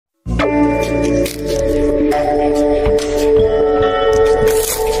In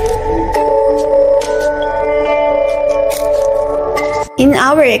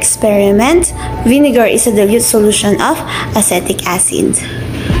our experiment, vinegar is a dilute solution of acetic acid.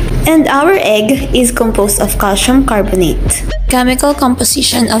 And our egg is composed of calcium carbonate. Chemical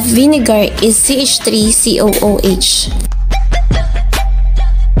composition of vinegar is CH3COOH.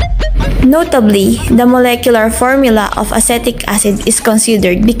 Notably, the molecular formula of acetic acid is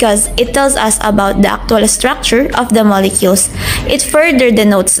considered because it tells us about the actual structure of the molecules. It further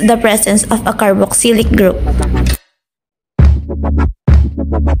denotes the presence of a carboxylic group.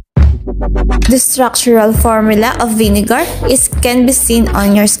 The structural formula of vinegar can be seen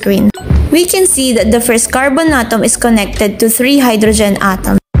on your screen. We can see that the first carbon atom is connected to 3 hydrogen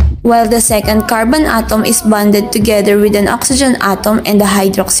atoms, while the second carbon atom is bonded together with an oxygen atom and a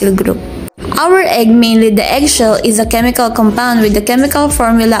hydroxyl group. Our egg, mainly the eggshell, is a chemical compound with the chemical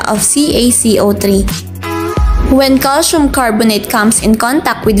formula of CaCO3. When calcium carbonate comes in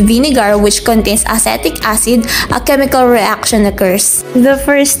contact with vinegar, which contains acetic acid, a chemical reaction occurs. The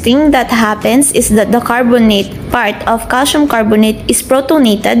first thing that happens is that the carbonate part of calcium carbonate is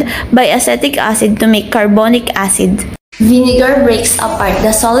protonated by acetic acid to make carbonic acid. Vinegar breaks apart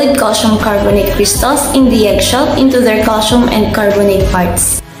the solid calcium carbonate crystals in the eggshell into their calcium and carbonate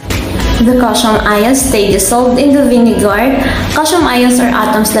parts. The calcium ions stay dissolved in the vinegar. Calcium ions are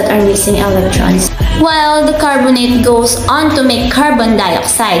atoms that are missing electrons, while the carbonate goes on to make carbon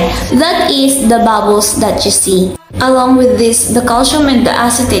dioxide, that is, the bubbles that you see. Along with this, the calcium and the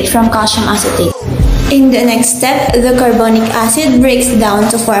acetate from calcium acetate. In the next step, the carbonic acid breaks down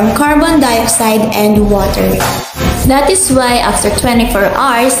to form carbon dioxide and water. That is why after 24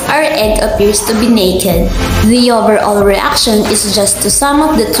 hours, our egg appears to be naked. The overall reaction is just to sum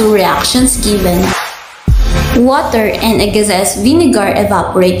of the two reactions given. Water and a gaseous vinegar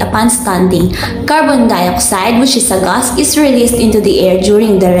evaporate upon standing. Carbon dioxide, which is a gas, is released into the air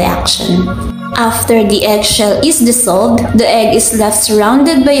during the reaction. After the eggshell is dissolved, the egg is left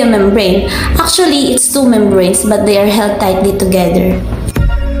surrounded by a membrane. Actually, it's two membranes, but they are held tightly together.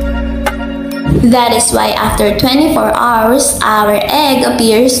 That is why after 24 hours, our egg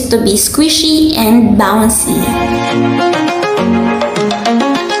appears to be squishy and bouncy.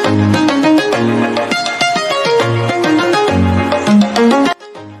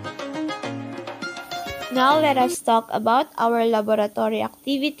 Now let us talk about our laboratory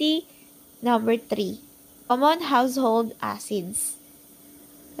activity number 3. Common household acids.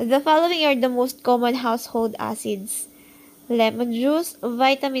 The following are the most common household acids: lemon juice,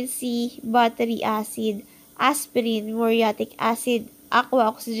 vitamin C, battery acid, aspirin, muriatic acid,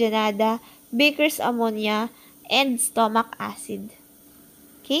 aqua oxygenada, Baker's ammonia, and stomach acid.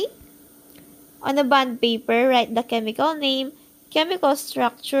 Okay? On a bond paper, write the chemical name, chemical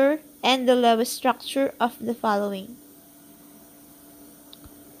structure, and the Lewis structure of the following.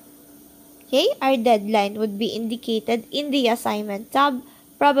 Okay, our deadline would be indicated in the assignment tab,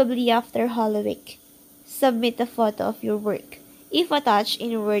 probably after Holy Week. Submit a photo of your work. If attached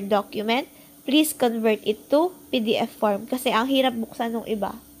in a Word document, please convert it to PDF form kasi ang hirap buksan ng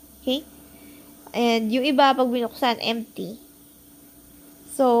iba. Okay? And yung iba, pag binuksan, empty.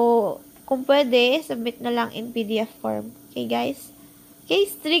 So, kung pwede, submit na lang in PDF form. Okay, guys? Okay,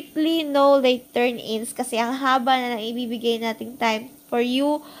 strictly no late turn-ins kasi ang haba na lang ibibigay nating time for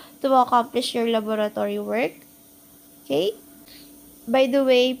you to accomplish your laboratory work. Okay? By the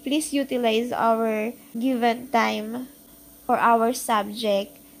way, please utilize our given time for our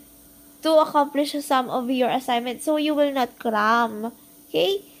subject to accomplish some of your assignments so you will not cram.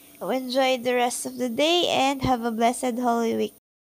 Okay? Enjoy the rest of the day and have a blessed Holy Week.